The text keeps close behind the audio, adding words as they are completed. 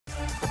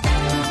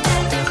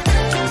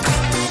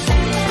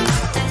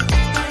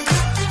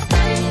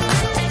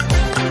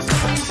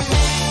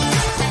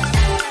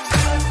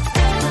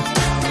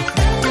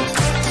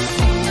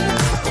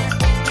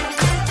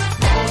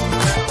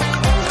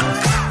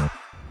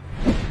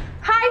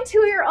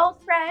there,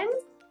 old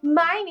friends.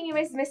 My name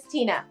is Miss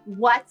Tina.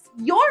 What's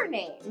your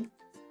name?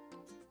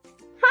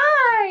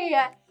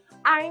 Hi!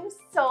 I'm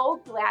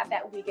so glad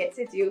that we get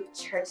to do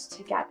church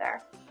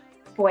together.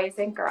 Boys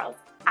and girls,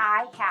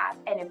 I have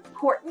an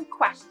important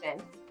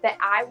question that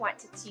I want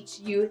to teach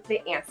you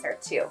the answer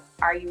to.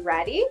 Are you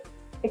ready?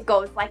 It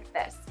goes like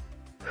this.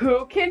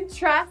 Who can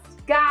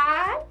trust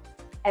God?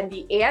 And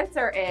the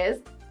answer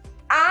is,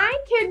 I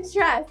can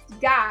trust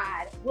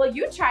God. Will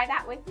you try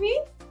that with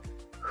me?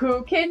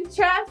 Who can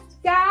trust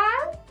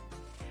God?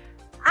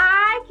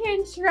 I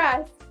can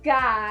trust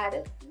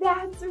God.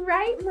 That's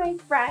right, my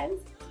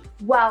friends.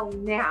 Well,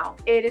 now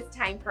it is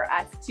time for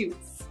us to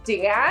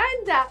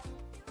stand up,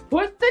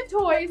 put the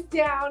toys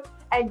down,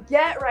 and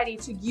get ready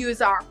to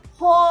use our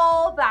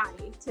whole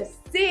body to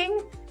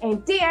sing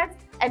and dance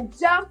and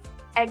jump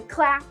and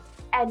clap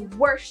and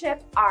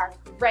worship our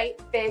great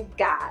big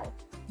God.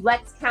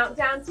 Let's count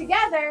down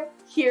together.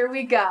 Here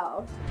we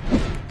go.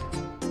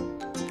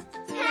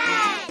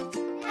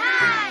 10,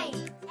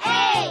 9,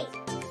 8,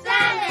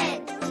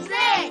 7, 6,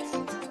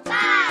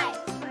 5,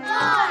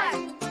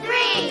 4,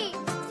 3,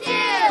 2,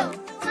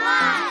 1.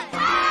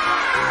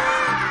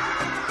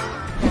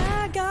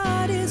 Our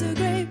God is a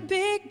great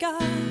big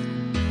God.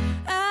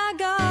 Our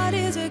God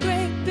is a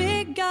great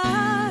big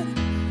God.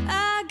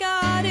 Our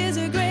God is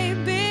a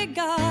great big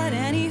God,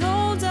 and He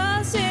holds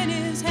us in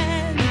His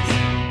hands.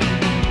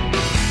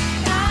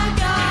 Our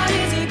God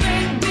is a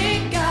great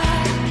big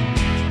God.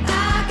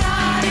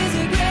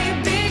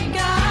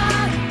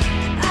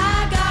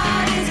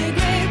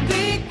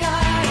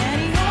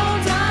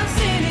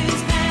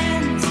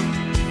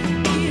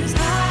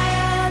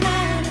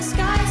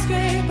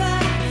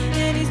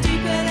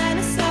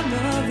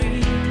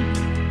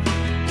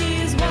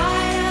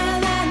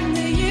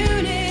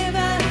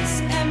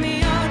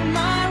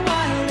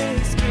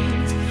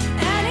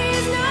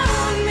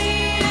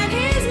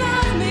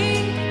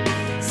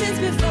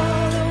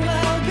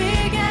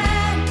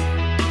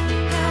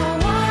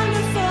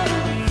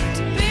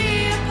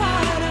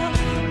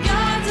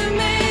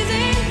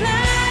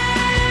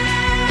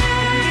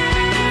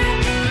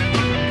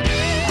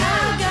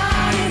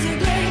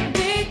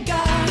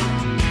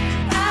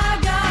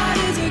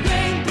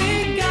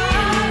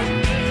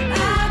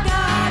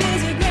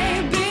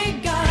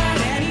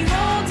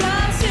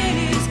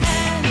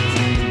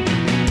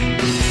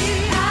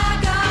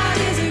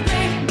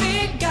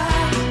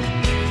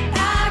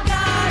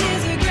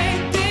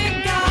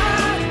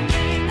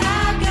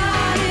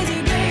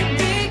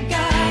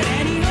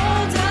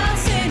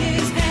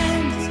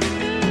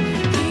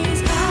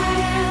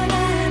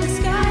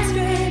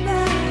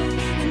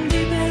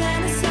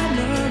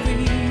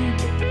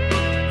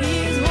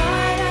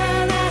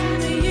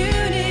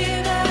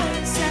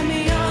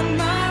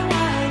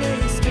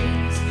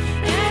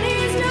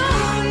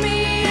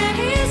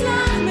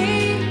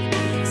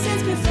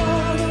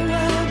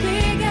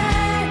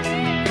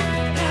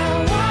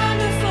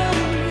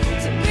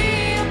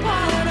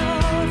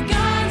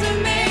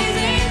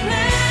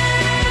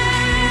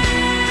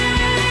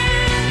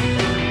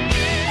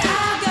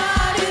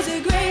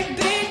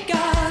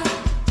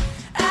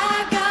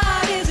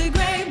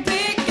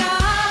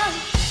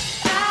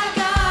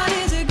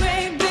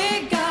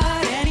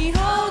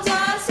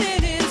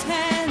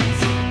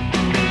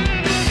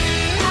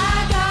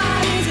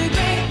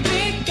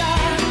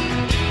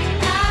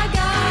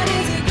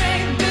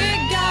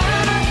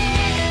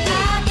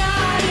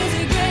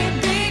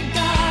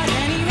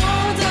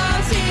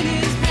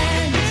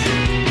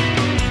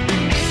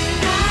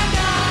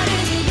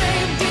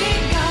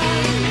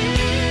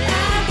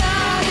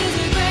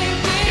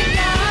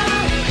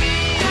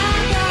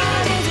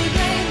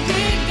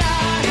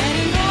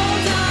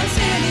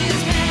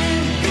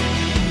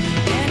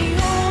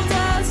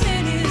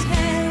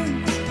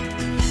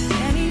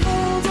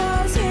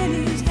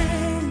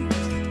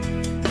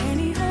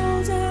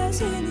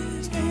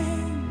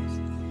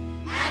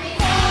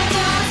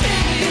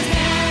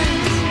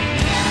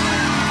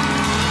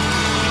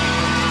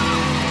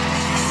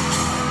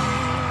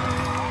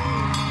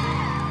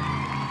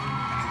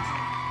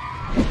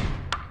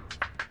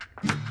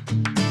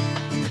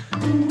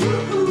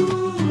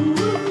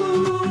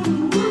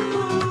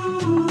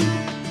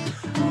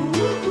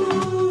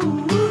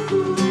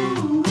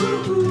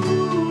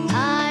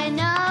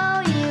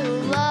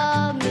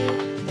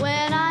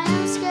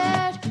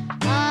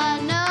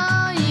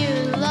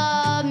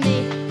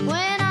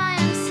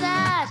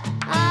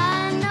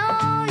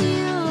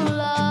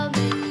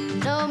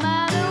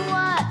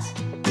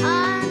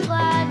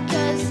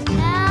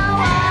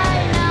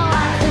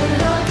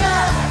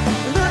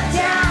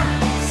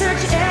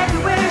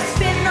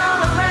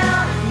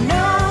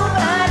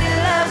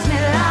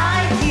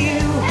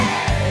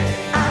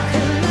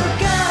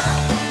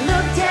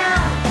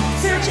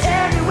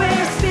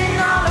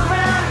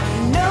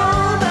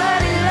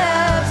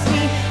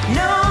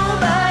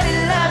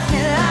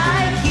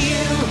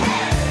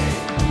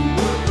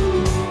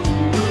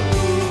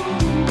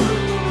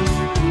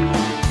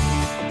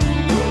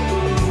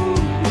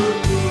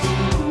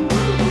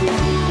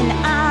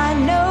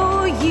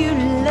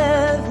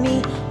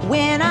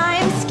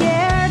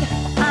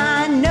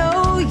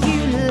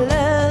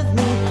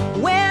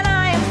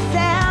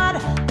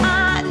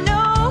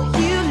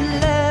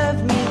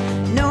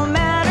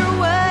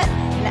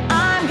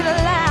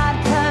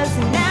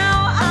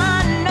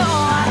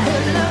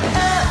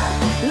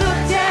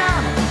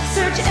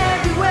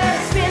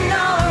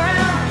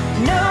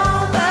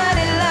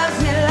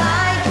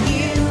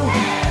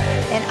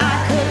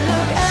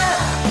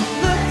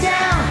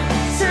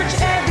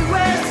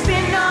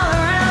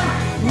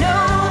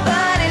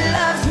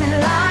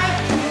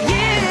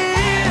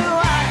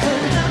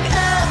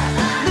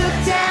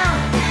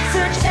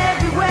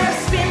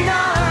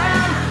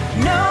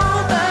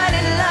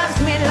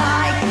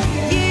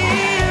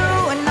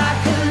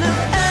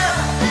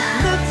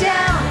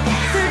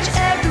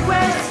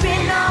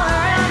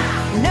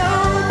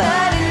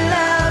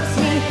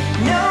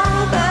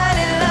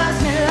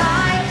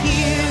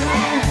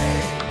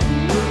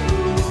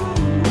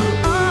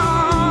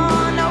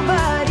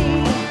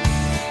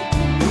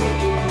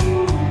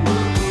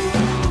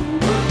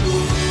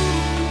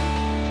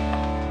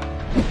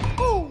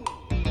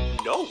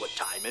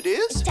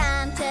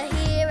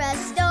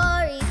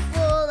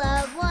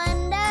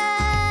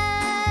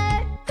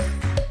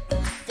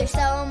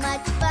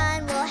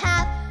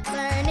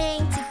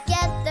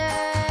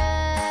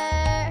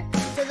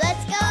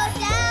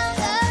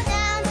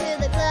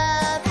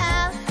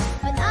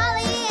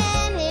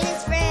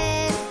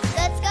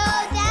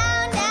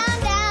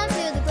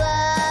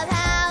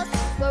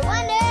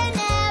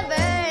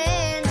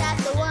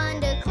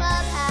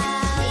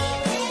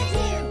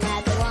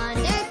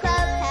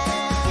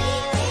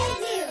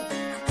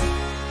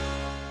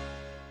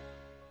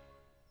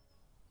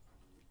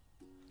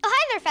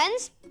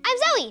 friends. I'm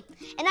Zoe,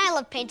 and I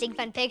love painting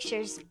fun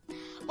pictures.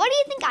 What do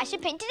you think I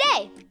should paint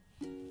today?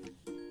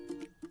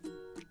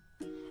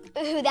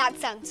 Ooh, that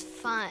sounds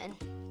fun.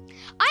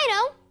 I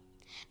know.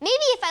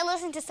 Maybe if I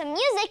listen to some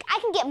music, I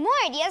can get more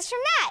ideas from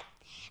that.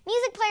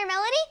 Music player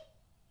Melody?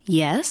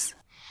 Yes?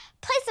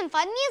 Play some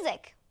fun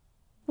music.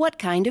 What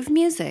kind of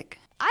music?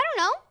 I don't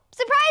know.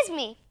 Surprise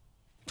me.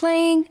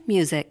 Playing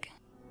music.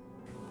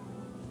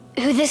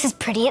 Ooh, this is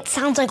pretty. It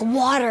sounds like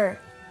water.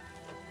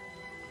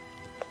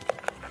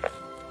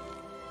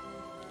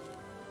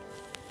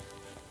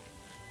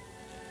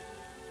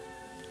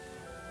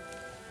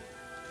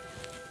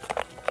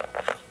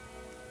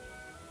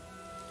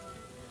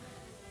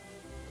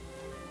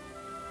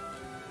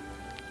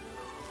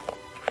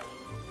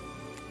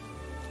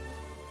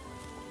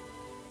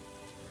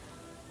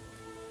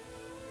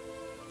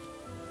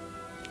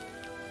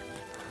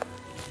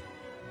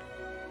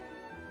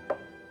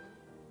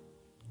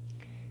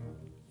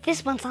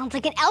 This one sounds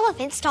like an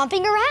elephant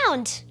stomping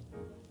around.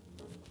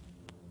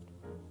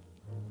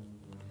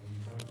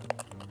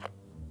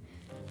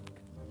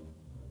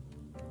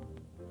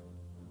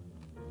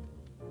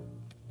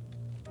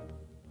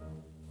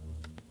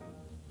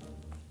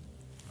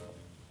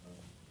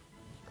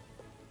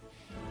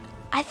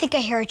 I think I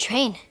hear a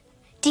train.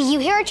 Do you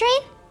hear a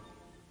train?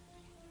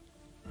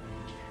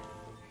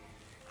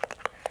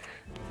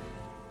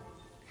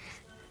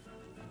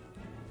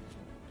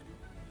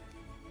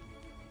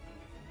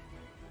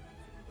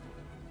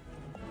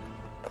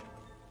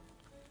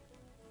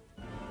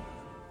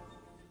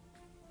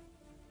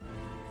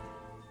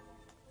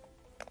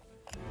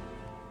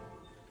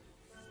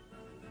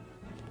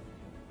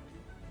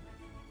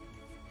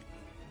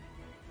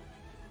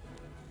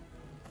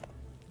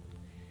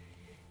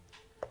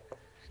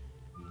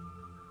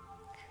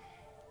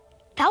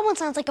 That one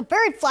sounds like a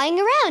bird flying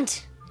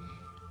around.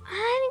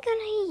 I'm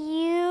gonna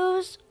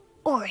use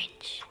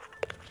orange.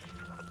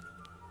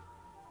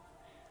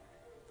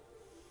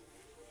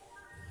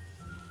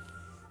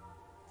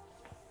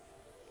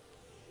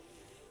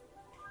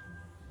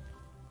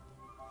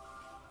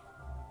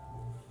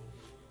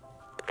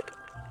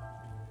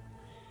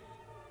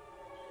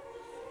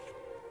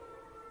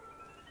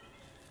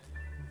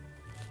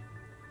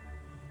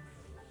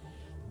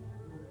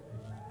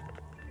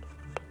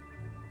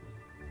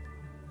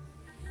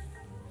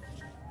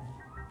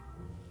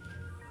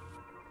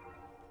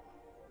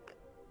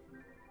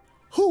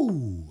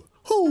 Hoo!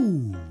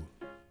 Hoo!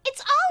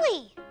 It's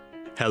Ollie!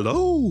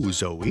 Hello,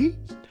 Zoe.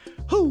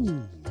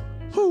 Hoo!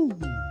 Hoo!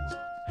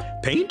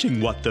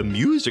 Painting what the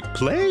music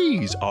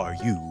plays, are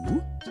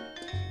you?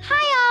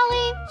 Hi,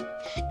 Ollie.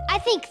 I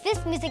think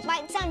this music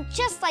might sound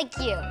just like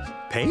you.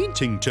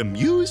 Painting to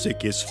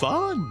music is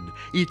fun.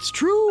 It's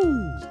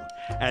true.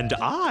 And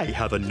I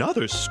have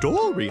another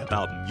story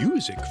about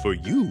music for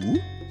you.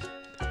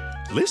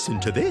 Listen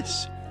to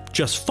this.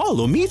 Just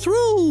follow me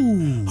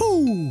through.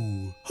 Hoo!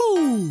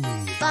 Hoo!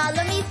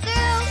 Follow me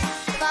through,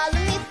 follow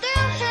me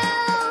through.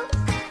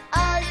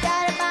 Ollie's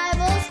got a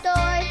Bible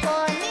story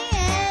for me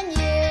and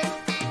you.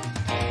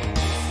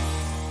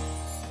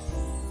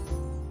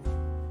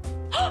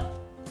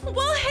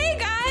 Well, hey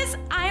guys,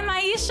 I'm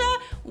Aisha.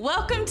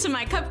 Welcome to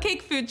my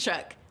cupcake food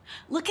truck.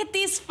 Look at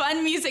these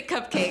fun music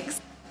cupcakes.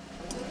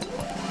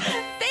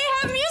 They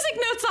have music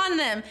notes on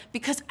them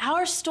because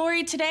our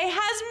story today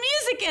has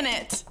music in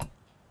it.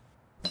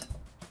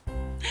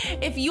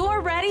 If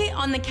you're ready,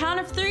 on the count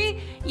of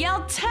 3,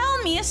 yell,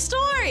 "Tell me a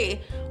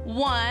story."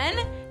 1,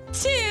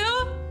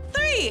 2,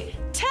 3.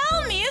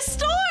 Tell me a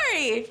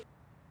story.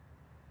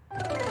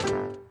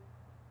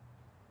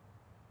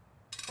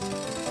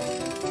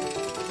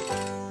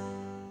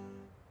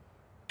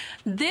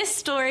 This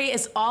story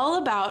is all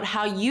about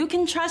how you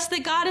can trust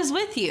that God is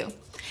with you.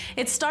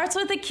 It starts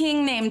with a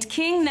king named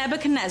King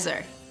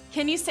Nebuchadnezzar.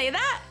 Can you say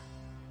that?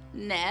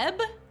 Neb-a-ka-nezzar.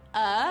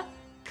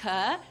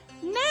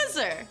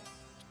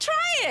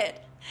 Try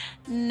it.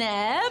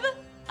 Neb-a-ka-nezzar.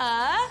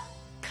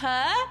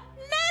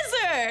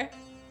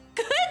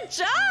 Good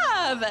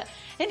job.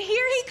 And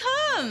here he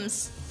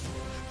comes.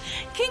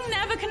 King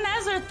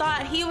Nebuchadnezzar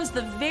thought he was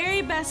the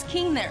very best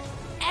king there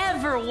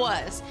ever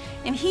was,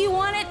 and he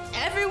wanted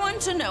everyone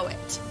to know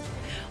it.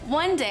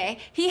 One day,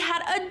 he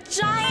had a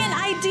giant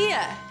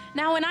idea.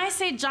 Now, when I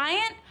say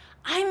giant,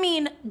 I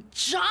mean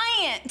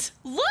giant.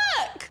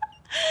 Look!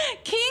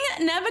 King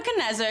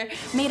Nebuchadnezzar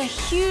made a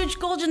huge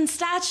golden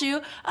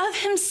statue of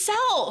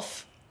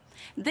himself.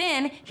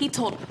 Then he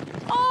told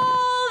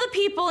all the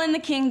people in the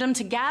kingdom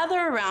to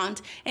gather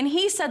around, and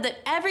he said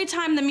that every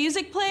time the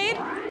music played,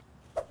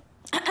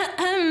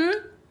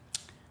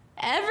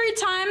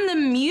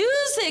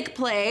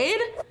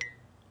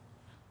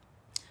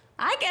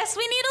 I guess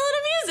we need a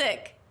little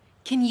music.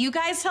 Can you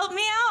guys help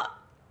me out?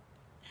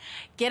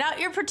 Get out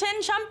your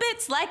pretend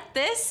trumpets like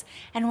this,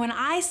 and when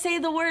I say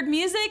the word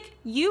music,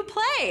 you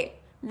play.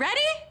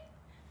 Ready?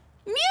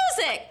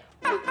 Music!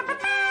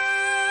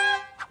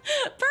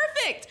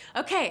 Perfect!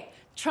 Okay,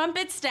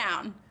 trumpets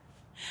down.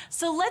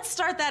 So let's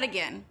start that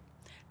again.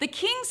 The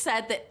king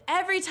said that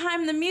every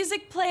time the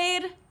music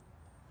played,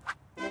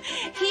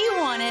 he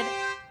wanted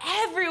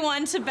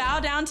everyone to bow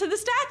down to the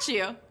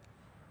statue.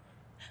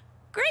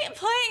 Great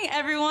playing,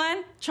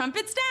 everyone.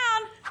 Trumpets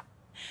down.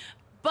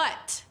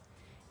 But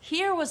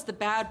here was the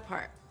bad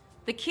part.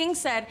 The king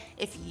said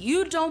if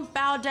you don't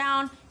bow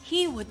down,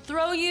 he would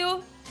throw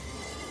you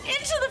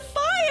into the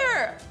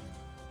fire.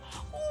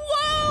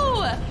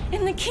 Whoa!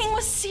 And the king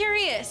was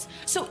serious.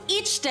 So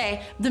each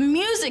day the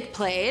music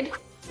played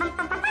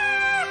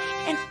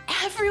and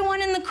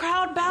everyone in the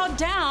crowd bowed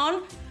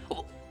down.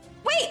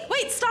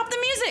 Wait, stop the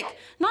music.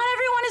 Not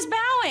everyone is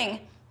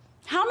bowing.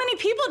 How many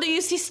people do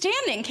you see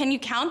standing? Can you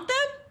count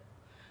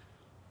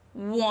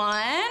them?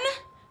 1,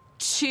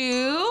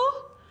 2,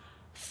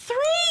 3.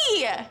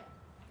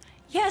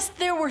 Yes,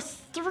 there were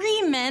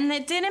 3 men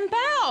that didn't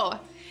bow.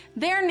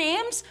 Their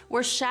names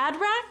were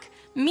Shadrach,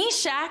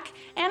 Meshach,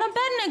 and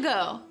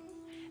Abednego.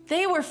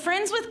 They were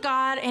friends with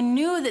God and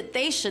knew that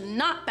they should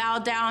not bow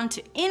down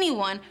to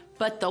anyone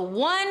but the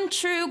one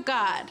true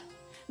God.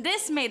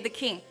 This made the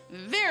king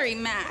very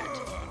mad.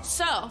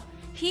 So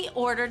he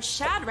ordered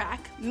Shadrach,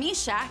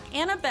 Meshach,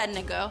 and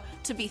Abednego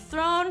to be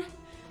thrown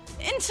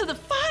into the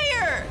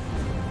fire.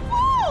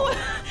 Woo!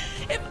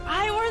 If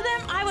I were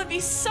them, I would be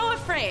so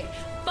afraid.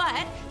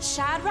 But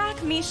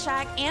Shadrach,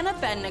 Meshach, and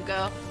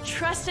Abednego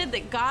trusted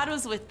that God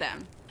was with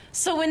them.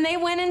 So when they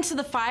went into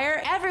the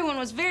fire, everyone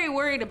was very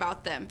worried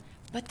about them.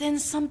 But then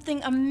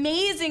something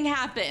amazing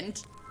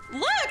happened.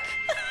 Look!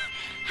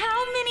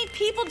 How many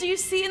people do you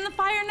see in the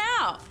fire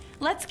now?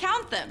 Let's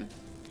count them.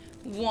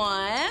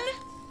 1,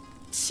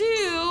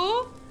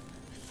 2,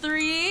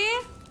 3,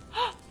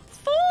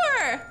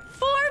 4.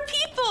 4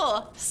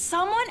 people.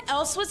 Someone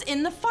else was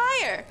in the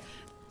fire.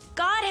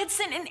 God had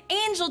sent an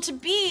angel to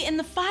be in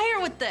the fire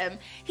with them.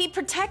 He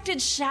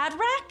protected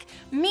Shadrach,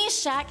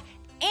 Meshach,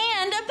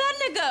 and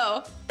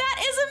Abednego.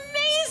 That is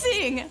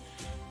amazing.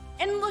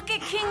 And look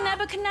at King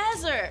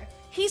Nebuchadnezzar.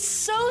 He's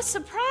so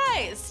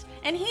surprised.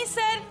 And he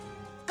said,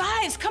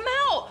 guys, come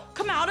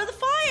out of the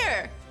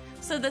fire.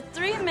 So the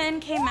 3 men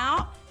came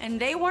out and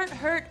they weren't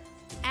hurt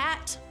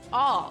at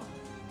all.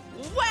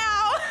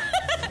 Wow!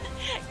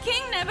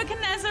 King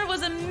Nebuchadnezzar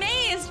was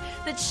amazed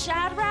that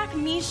Shadrach,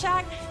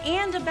 Meshach,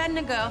 and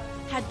Abednego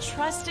had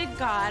trusted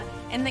God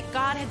and that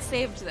God had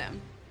saved them.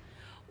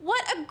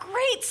 What a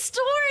great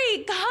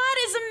story! God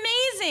is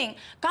amazing.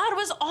 God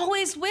was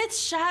always with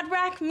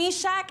Shadrach,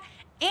 Meshach,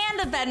 and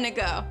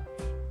Abednego,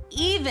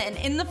 even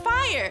in the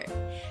fire.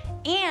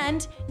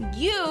 And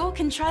you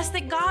can trust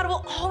that God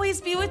will always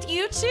be with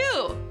you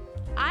too.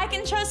 I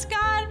can trust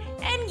God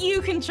and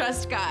you can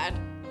trust God.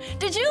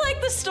 Did you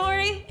like the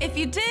story? If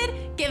you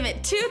did, give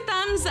it 2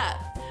 thumbs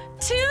up.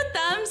 2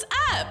 thumbs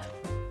up.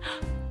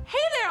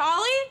 Hey there,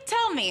 Ollie.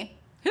 Tell me,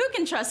 who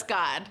can trust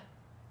God?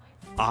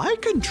 I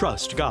can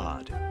trust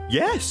God.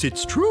 Yes,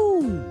 it's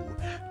true.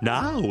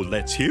 Now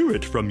let's hear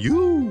it from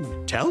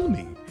you. Tell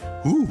me,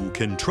 who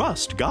can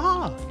trust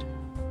God?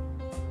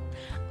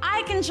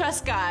 I can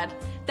trust God.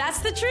 That's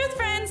the truth,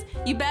 friends.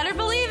 You better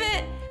believe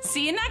it.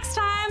 See you next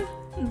time.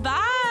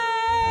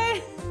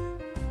 Bye.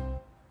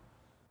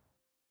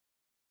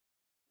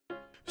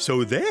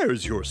 So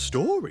there's your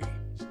story.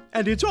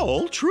 And it's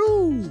all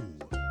true.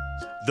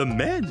 The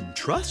men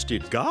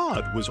trusted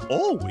God was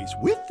always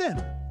with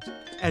them.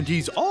 And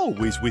he's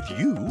always with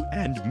you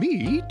and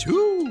me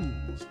too.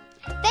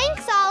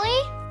 Thanks,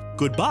 Ollie.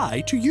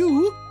 Goodbye to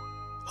you.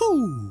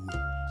 Hoo,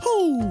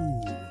 hoo.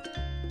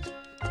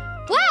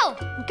 Wow,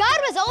 God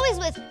was always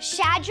with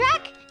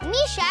Shadrach,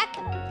 Meshach,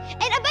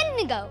 and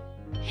Abednego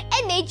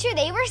and made sure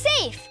they were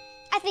safe.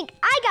 I think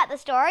I got the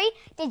story.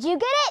 Did you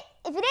get it?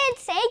 If you didn't,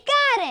 say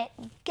got it.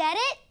 Get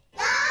it?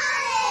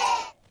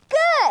 Got it!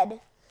 Good.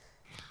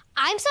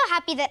 I'm so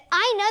happy that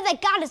I know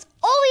that God is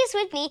always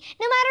with me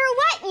no matter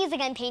what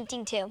music I'm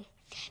painting to.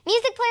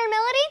 Music Player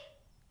Melody,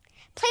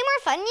 play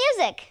more fun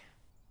music.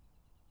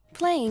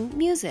 Playing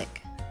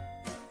music.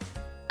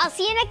 I'll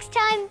see you next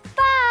time.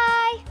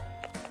 Bye.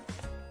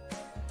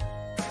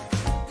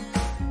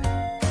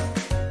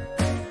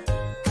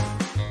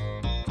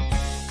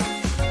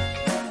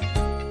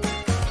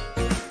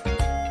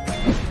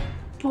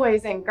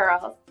 Boys and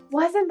girls,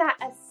 wasn't that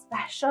a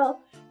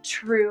special,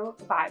 true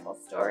Bible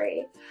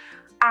story?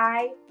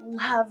 I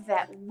love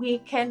that we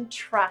can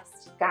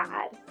trust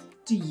God.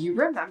 Do you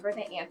remember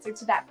the answer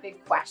to that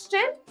big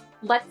question?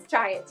 Let's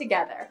try it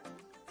together.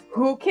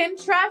 Who can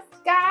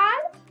trust God?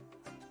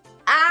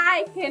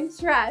 I can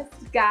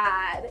trust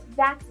God.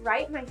 That's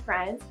right, my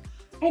friends.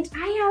 And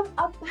I have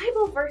a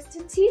Bible verse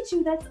to teach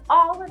you that's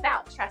all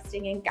about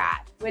trusting in God.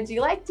 Would you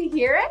like to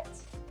hear it?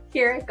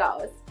 Here it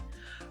goes.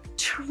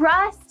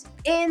 Trust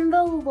in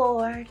the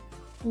Lord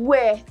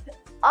with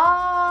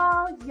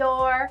all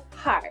your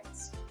heart.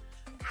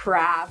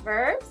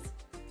 Proverbs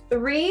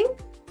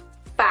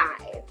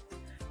 3:5.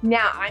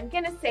 Now I'm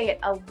gonna say it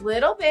a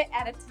little bit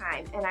at a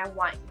time and I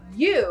want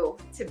you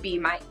to be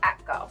my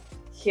echo.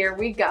 Here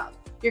we go.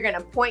 You're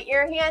gonna point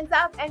your hands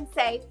up and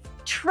say,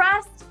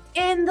 trust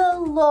in the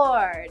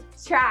Lord.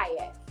 Try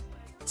it.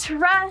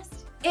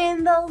 Trust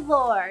in the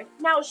Lord.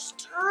 Now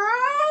stretch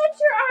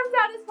your arms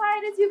out as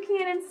wide as you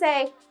can and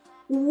say,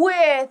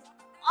 with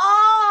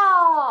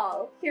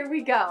all. Here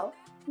we go.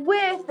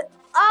 with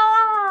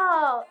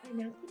all. And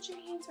now put your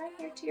hands right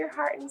here to your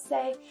heart and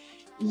say,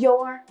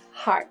 your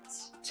heart.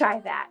 Try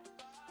that.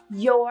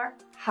 Your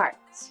heart.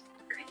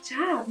 Good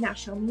job. Now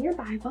show me your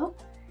Bible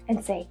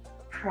and say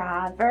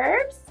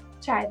Proverbs.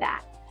 Try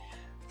that.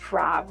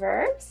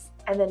 Proverbs.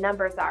 And the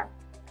numbers are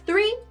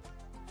 3,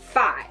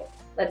 5.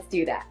 Let's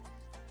do that.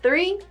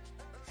 3,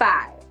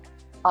 5.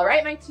 All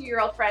right, my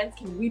 2-year-old friends,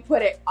 can we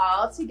put it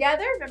all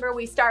together? Remember,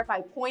 we start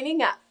by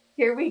pointing up.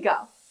 Here we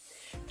go.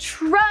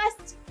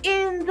 Trust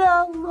in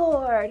the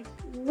Lord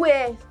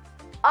with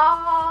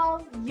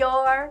all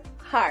your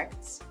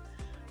heart.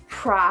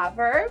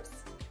 Proverbs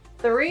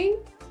 3,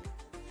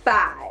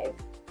 5.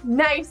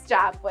 Nice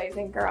job, boys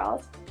and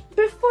girls.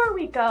 Before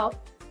we go,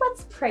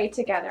 let's pray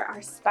together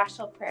our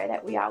special prayer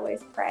that we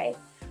always pray.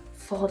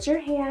 Fold your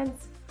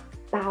hands,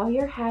 bow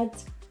your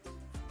heads,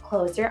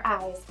 close your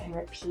eyes, and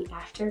repeat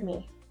after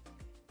me.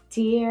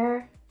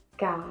 Dear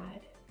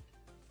God,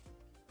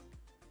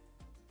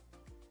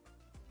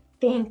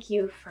 thank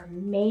you for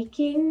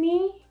making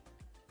me.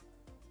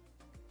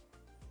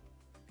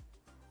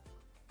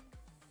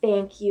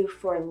 Thank you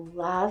for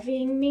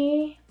loving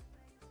me.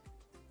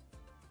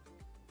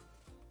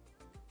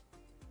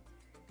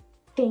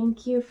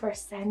 Thank you for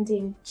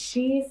sending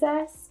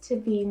Jesus to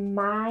be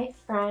my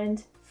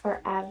friend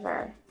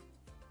forever.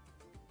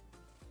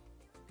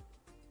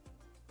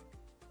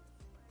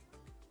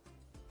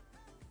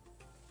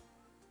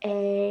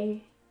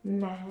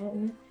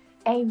 Amen.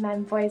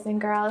 Amen, boys and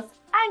girls.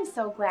 I'm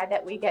so glad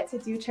that we get to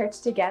do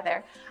church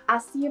together. I'll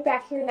see you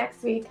back here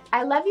next week.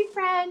 I love you,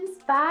 friends.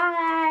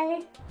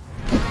 Bye.